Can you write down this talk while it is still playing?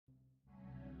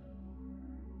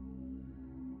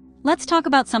Let's talk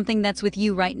about something that's with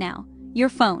you right now, your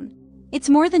phone.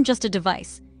 It's more than just a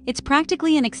device. It's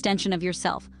practically an extension of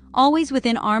yourself, always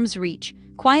within arm's reach,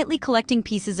 quietly collecting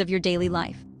pieces of your daily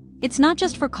life. It's not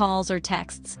just for calls or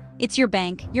texts. It's your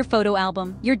bank, your photo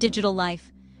album, your digital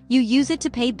life. You use it to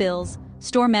pay bills,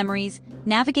 store memories,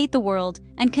 navigate the world,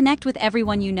 and connect with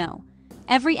everyone you know.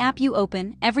 Every app you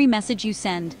open, every message you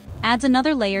send, adds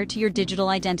another layer to your digital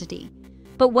identity.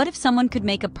 But what if someone could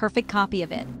make a perfect copy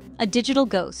of it? A digital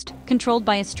ghost, controlled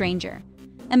by a stranger.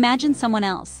 Imagine someone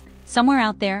else, somewhere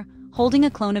out there, holding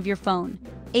a clone of your phone,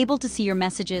 able to see your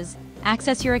messages,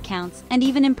 access your accounts, and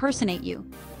even impersonate you.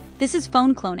 This is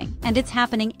phone cloning, and it's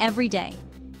happening every day.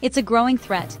 It's a growing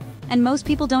threat, and most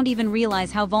people don't even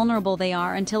realize how vulnerable they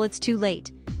are until it's too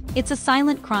late. It's a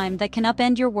silent crime that can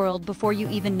upend your world before you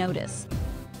even notice.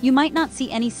 You might not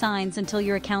see any signs until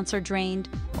your accounts are drained,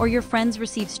 or your friends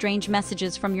receive strange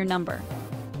messages from your number.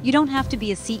 You don't have to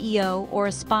be a CEO or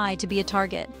a spy to be a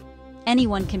target.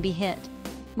 Anyone can be hit.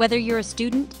 Whether you're a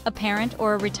student, a parent,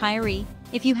 or a retiree,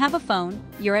 if you have a phone,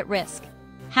 you're at risk.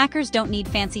 Hackers don't need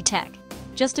fancy tech,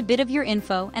 just a bit of your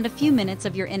info and a few minutes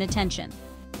of your inattention.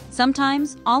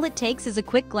 Sometimes, all it takes is a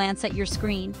quick glance at your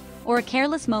screen, or a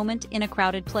careless moment in a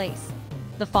crowded place.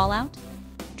 The fallout?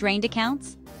 Drained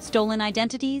accounts, stolen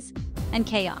identities, and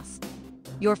chaos.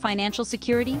 Your financial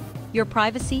security, your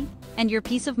privacy, and your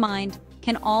peace of mind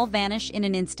can all vanish in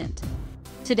an instant.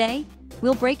 Today,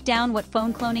 we'll break down what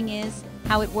phone cloning is,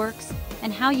 how it works,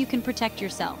 and how you can protect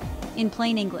yourself, in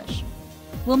plain English.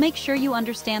 We'll make sure you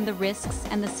understand the risks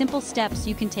and the simple steps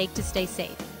you can take to stay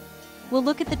safe. We'll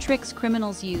look at the tricks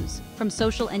criminals use, from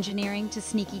social engineering to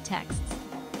sneaky texts.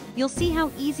 You'll see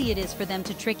how easy it is for them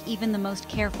to trick even the most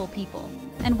careful people,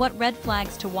 and what red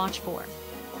flags to watch for.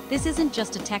 This isn't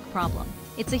just a tech problem,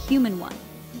 it's a human one.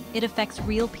 It affects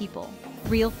real people,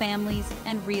 real families,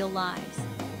 and real lives.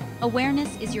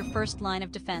 Awareness is your first line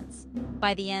of defense.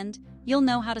 By the end, you'll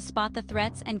know how to spot the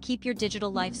threats and keep your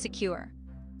digital life secure.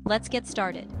 Let's get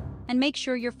started, and make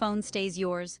sure your phone stays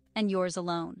yours and yours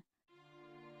alone.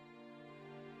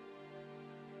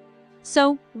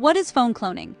 So, what is phone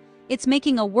cloning? It's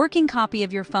making a working copy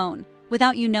of your phone,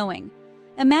 without you knowing.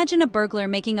 Imagine a burglar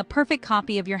making a perfect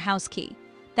copy of your house key.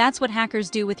 That's what hackers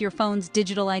do with your phone's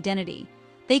digital identity.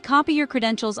 They copy your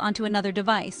credentials onto another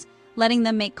device, letting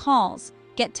them make calls,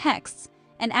 get texts,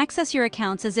 and access your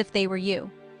accounts as if they were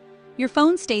you. Your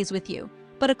phone stays with you,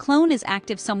 but a clone is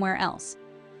active somewhere else.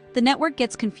 The network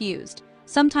gets confused,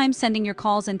 sometimes sending your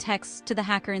calls and texts to the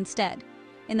hacker instead.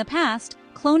 In the past,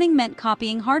 cloning meant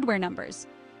copying hardware numbers.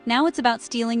 Now it's about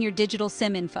stealing your digital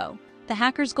SIM info. The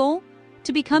hacker's goal?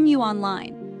 To become you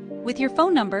online. With your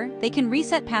phone number, they can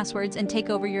reset passwords and take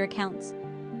over your accounts.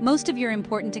 Most of your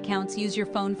important accounts use your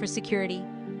phone for security.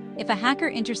 If a hacker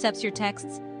intercepts your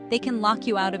texts, they can lock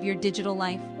you out of your digital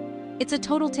life. It's a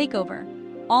total takeover,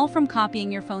 all from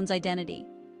copying your phone's identity.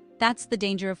 That's the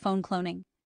danger of phone cloning.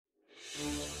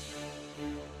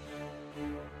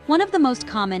 One of the most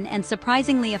common and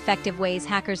surprisingly effective ways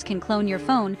hackers can clone your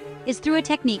phone is through a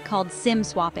technique called SIM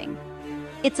swapping.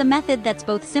 It's a method that's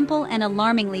both simple and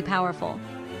alarmingly powerful,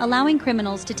 allowing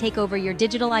criminals to take over your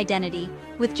digital identity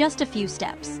with just a few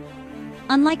steps.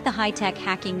 Unlike the high-tech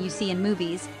hacking you see in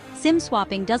movies, SIM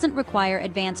swapping doesn't require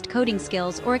advanced coding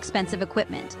skills or expensive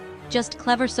equipment, just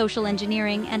clever social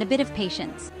engineering and a bit of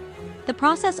patience. The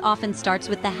process often starts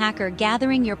with the hacker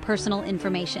gathering your personal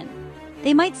information.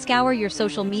 They might scour your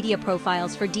social media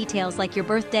profiles for details like your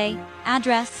birthday,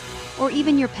 address, or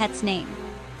even your pet's name.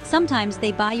 Sometimes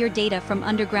they buy your data from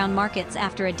underground markets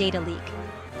after a data leak.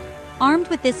 Armed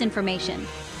with this information,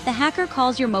 the hacker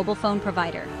calls your mobile phone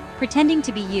provider, pretending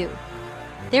to be you.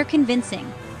 They're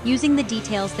convincing, using the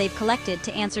details they've collected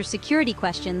to answer security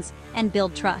questions and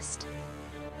build trust.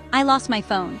 "I lost my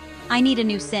phone. I need a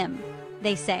new SIM,"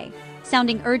 they say,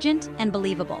 sounding urgent and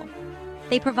believable.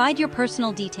 They provide your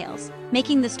personal details,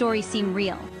 making the story seem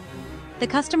real. The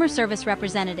customer service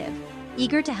representative,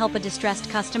 eager to help a distressed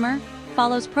customer,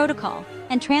 follows protocol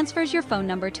and transfers your phone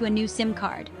number to a new SIM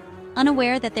card,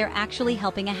 unaware that they're actually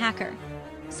helping a hacker.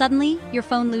 Suddenly, your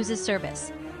phone loses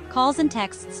service. Calls and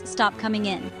texts stop coming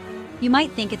in. You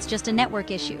might think it's just a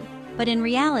network issue, but in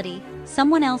reality,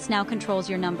 someone else now controls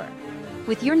your number.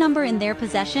 With your number in their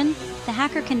possession, the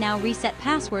hacker can now reset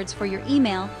passwords for your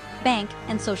email, bank,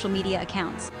 and social media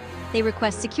accounts. They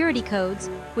request security codes,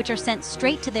 which are sent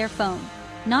straight to their phone,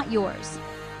 not yours.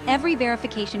 Every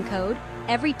verification code,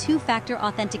 every two-factor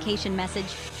authentication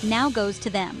message now goes to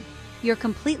them. You're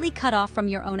completely cut off from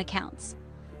your own accounts.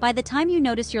 By the time you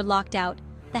notice you're locked out,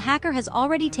 the hacker has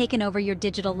already taken over your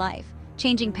digital life,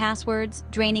 changing passwords,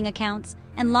 draining accounts,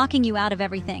 and locking you out of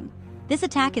everything. This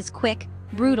attack is quick,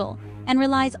 brutal, and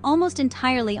relies almost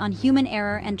entirely on human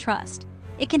error and trust.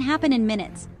 It can happen in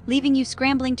minutes, leaving you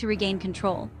scrambling to regain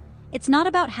control. It's not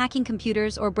about hacking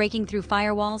computers or breaking through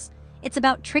firewalls. It's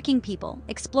about tricking people,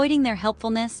 exploiting their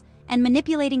helpfulness, and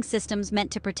manipulating systems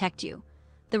meant to protect you.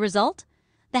 The result?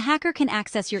 The hacker can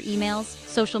access your emails,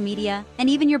 social media, and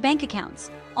even your bank accounts,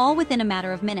 all within a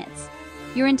matter of minutes.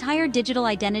 Your entire digital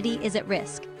identity is at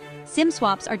risk. SIM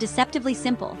swaps are deceptively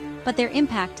simple, but their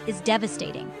impact is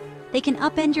devastating. They can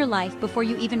upend your life before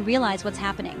you even realize what's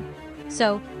happening.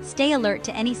 So, stay alert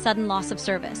to any sudden loss of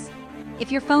service.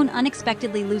 If your phone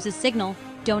unexpectedly loses signal,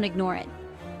 don't ignore it.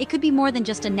 It could be more than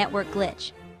just a network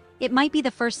glitch. It might be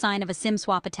the first sign of a SIM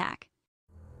swap attack.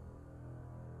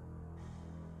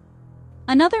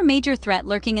 Another major threat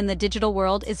lurking in the digital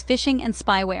world is phishing and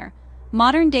spyware,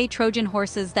 modern-day Trojan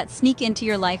horses that sneak into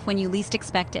your life when you least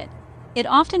expect it. It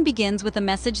often begins with a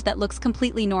message that looks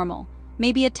completely normal,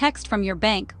 maybe a text from your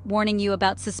bank warning you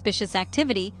about suspicious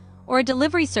activity, or a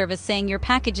delivery service saying your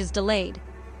package is delayed.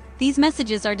 These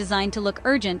messages are designed to look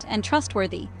urgent and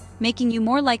trustworthy, making you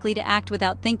more likely to act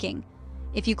without thinking.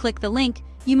 If you click the link,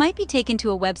 you might be taken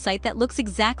to a website that looks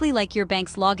exactly like your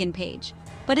bank's login page,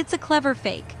 but it's a clever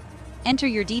fake. Enter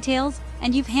your details,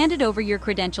 and you've handed over your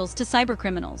credentials to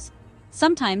cybercriminals.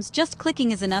 Sometimes just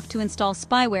clicking is enough to install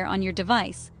spyware on your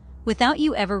device, without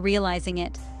you ever realizing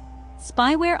it.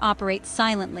 Spyware operates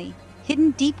silently,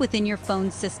 hidden deep within your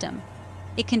phone's system.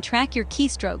 It can track your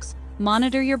keystrokes,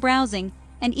 monitor your browsing,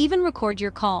 and even record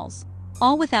your calls,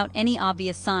 all without any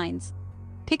obvious signs.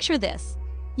 Picture this.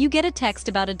 You get a text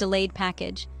about a delayed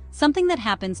package, something that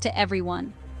happens to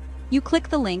everyone. You click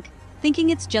the link, thinking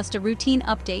it's just a routine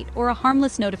update or a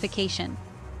harmless notification.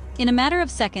 In a matter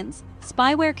of seconds,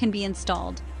 spyware can be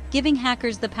installed, giving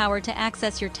hackers the power to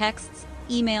access your texts,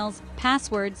 emails,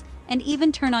 passwords, and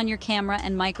even turn on your camera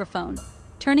and microphone,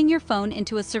 turning your phone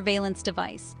into a surveillance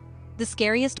device. The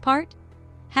scariest part?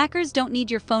 Hackers don't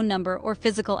need your phone number or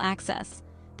physical access.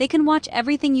 They can watch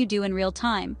everything you do in real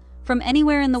time, from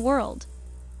anywhere in the world.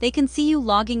 They can see you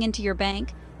logging into your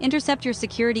bank, intercept your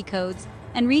security codes,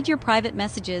 and read your private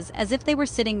messages as if they were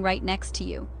sitting right next to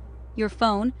you. Your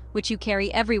phone, which you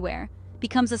carry everywhere,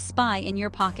 becomes a spy in your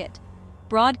pocket,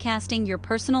 broadcasting your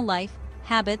personal life,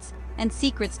 habits, and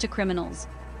secrets to criminals.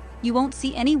 You won't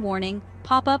see any warning,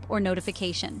 pop-up, or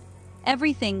notification.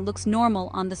 Everything looks normal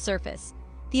on the surface.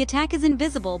 The attack is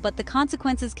invisible, but the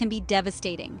consequences can be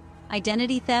devastating.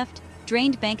 Identity theft,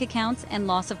 drained bank accounts, and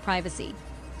loss of privacy.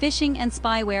 Phishing and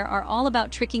spyware are all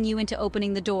about tricking you into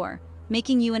opening the door,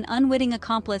 making you an unwitting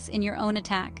accomplice in your own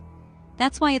attack.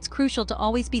 That's why it's crucial to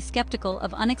always be skeptical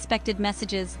of unexpected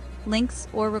messages, links,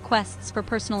 or requests for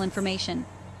personal information,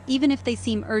 even if they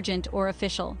seem urgent or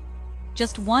official.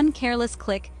 Just one careless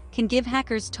click can give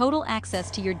hackers total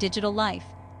access to your digital life,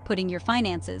 putting your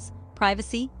finances,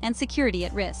 privacy, and security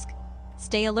at risk.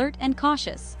 Stay alert and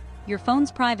cautious. Your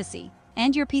phone's privacy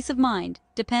and your peace of mind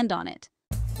depend on it.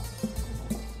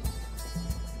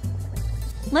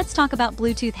 Let's talk about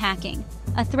Bluetooth hacking,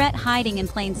 a threat hiding in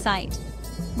plain sight.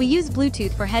 We use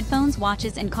Bluetooth for headphones,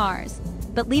 watches, and cars,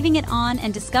 but leaving it on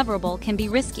and discoverable can be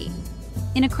risky.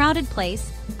 In a crowded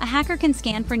place, a hacker can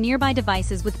scan for nearby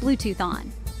devices with Bluetooth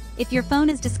on. If your phone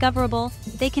is discoverable,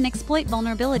 they can exploit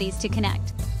vulnerabilities to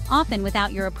connect, often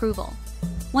without your approval.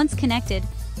 Once connected,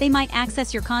 they might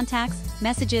access your contacts,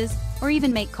 messages, or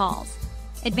even make calls.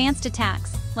 Advanced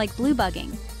attacks, like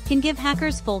bluebugging, can give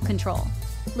hackers full control,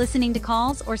 listening to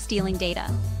calls or stealing data.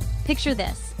 Picture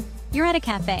this. You're at a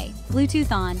cafe,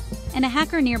 Bluetooth on, and a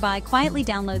hacker nearby quietly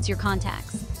downloads your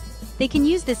contacts. They can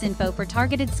use this info for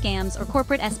targeted scams or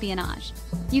corporate espionage.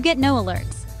 You get no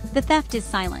alerts. The theft is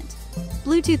silent.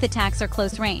 Bluetooth attacks are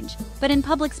close range, but in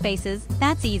public spaces,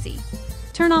 that's easy.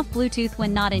 Turn off Bluetooth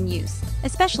when not in use,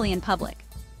 especially in public.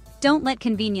 Don't let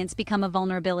convenience become a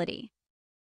vulnerability.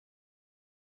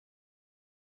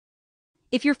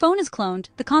 If your phone is cloned,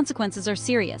 the consequences are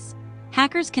serious.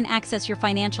 Hackers can access your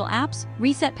financial apps,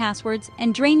 reset passwords,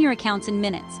 and drain your accounts in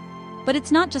minutes. But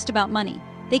it's not just about money.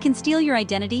 They can steal your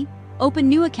identity, open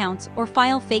new accounts, or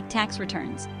file fake tax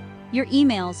returns. Your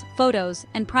emails, photos,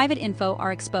 and private info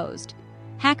are exposed.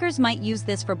 Hackers might use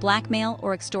this for blackmail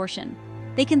or extortion.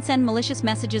 They can send malicious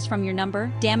messages from your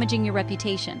number, damaging your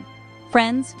reputation.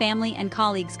 Friends, family, and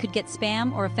colleagues could get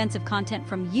spam or offensive content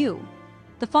from you.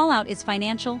 The fallout is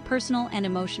financial, personal, and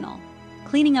emotional.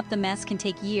 Cleaning up the mess can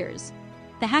take years.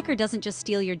 The hacker doesn't just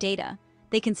steal your data,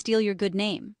 they can steal your good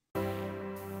name.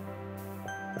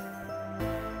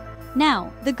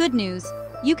 Now, the good news,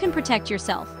 you can protect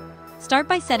yourself. Start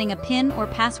by setting a PIN or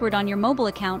password on your mobile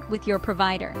account with your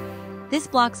provider. This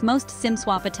blocks most SIM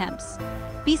swap attempts.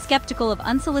 Be skeptical of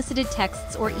unsolicited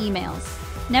texts or emails.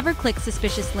 Never click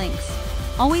suspicious links.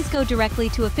 Always go directly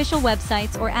to official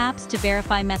websites or apps to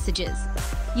verify messages.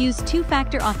 Use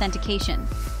two-factor authentication,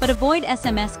 but avoid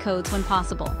SMS codes when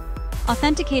possible.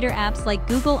 Authenticator apps like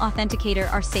Google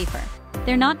Authenticator are safer.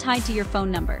 They're not tied to your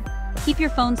phone number. Keep your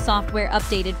phone's software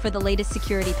updated for the latest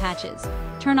security patches.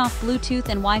 Turn off Bluetooth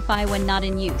and Wi-Fi when not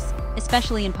in use,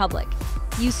 especially in public.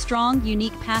 Use strong,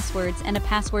 unique passwords and a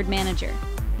password manager.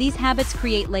 These habits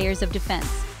create layers of defense.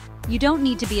 You don't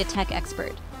need to be a tech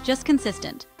expert, just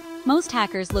consistent. Most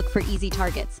hackers look for easy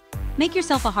targets. Make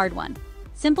yourself a hard one.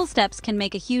 Simple steps can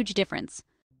make a huge difference.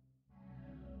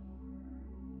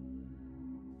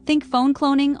 Think phone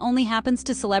cloning only happens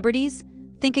to celebrities?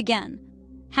 Think again.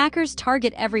 Hackers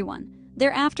target everyone.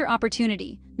 They're after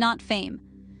opportunity, not fame.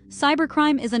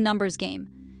 Cybercrime is a numbers game.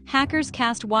 Hackers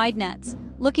cast wide nets,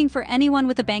 looking for anyone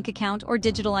with a bank account or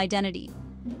digital identity.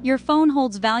 Your phone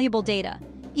holds valuable data,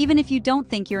 even if you don't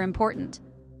think you're important.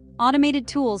 Automated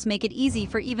tools make it easy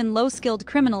for even low-skilled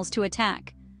criminals to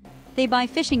attack. They buy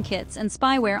phishing kits and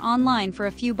spyware online for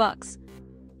a few bucks.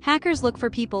 Hackers look for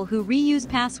people who reuse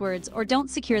passwords or don't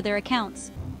secure their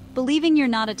accounts. Believing you're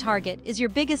not a target is your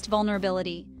biggest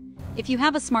vulnerability. If you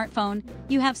have a smartphone,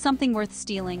 you have something worth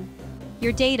stealing.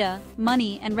 Your data,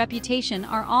 money, and reputation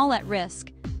are all at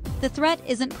risk. The threat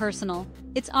isn't personal,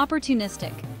 it's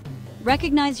opportunistic.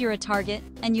 Recognize you're a target,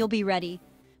 and you'll be ready.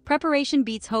 Preparation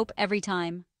beats hope every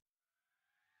time.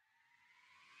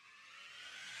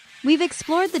 We've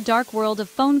explored the dark world of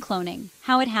phone cloning,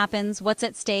 how it happens, what's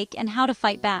at stake, and how to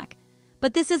fight back.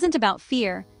 But this isn't about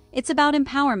fear, it's about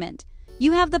empowerment.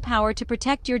 You have the power to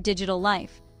protect your digital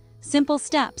life. Simple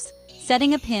steps: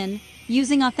 setting a PIN,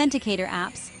 using authenticator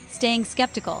apps, staying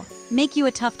skeptical, make you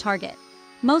a tough target.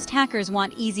 Most hackers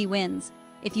want easy wins.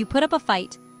 If you put up a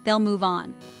fight, they'll move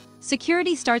on.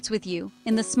 Security starts with you,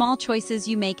 in the small choices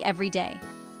you make every day.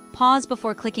 Pause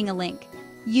before clicking a link.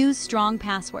 Use strong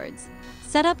passwords.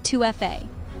 Set up 2FA.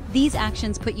 These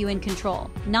actions put you in control,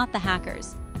 not the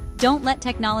hackers. Don't let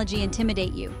technology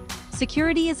intimidate you.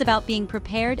 Security is about being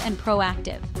prepared and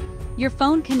proactive. Your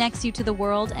phone connects you to the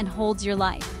world and holds your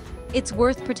life. It's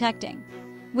worth protecting.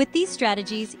 With these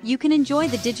strategies, you can enjoy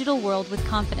the digital world with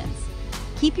confidence.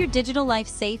 Keep your digital life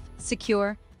safe,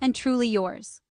 secure, and truly yours.